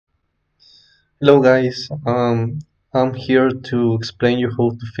Hello guys, I'm here to explain you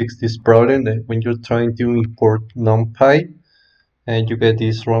how to fix this problem that when you're trying to import numpy and you get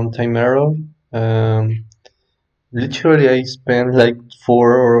this runtime error. Literally I spent like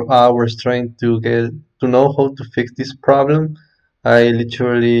 4 hours trying to know how to fix this problem. I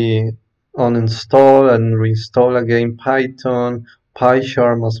literally uninstall and reinstall again Python,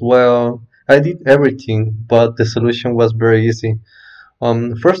 pycharm as well. I did everything, but the solution was very easy.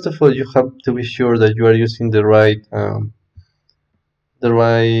 First of all, you have to be sure that you are using the right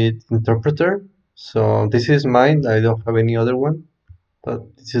interpreter. So this is mine. I don't have any other one, but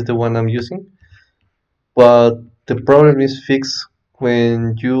this is the one I'm using. But the problem is fixed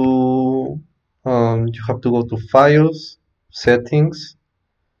when you have to go to Files, Settings,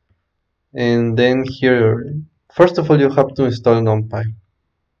 and then here. First of all, you have to install NumPy.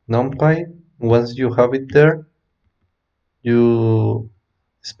 NumPy. Once you have it there, you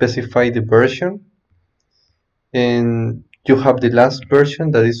specify the version and you have the last version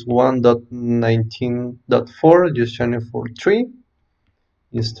that is 1.19.4. Just change it for 3.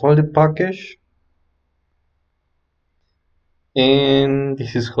 Install the package, and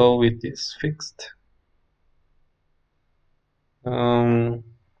this is how it is fixed. um,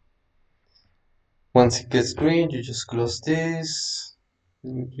 Once it gets green, you just close this,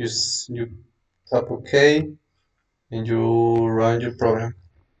 you tap OK, and you run your program.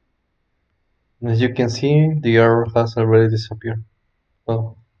 As you can see, the error has already disappeared.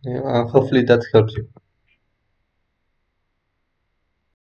 Well, yeah, hopefully that helps you.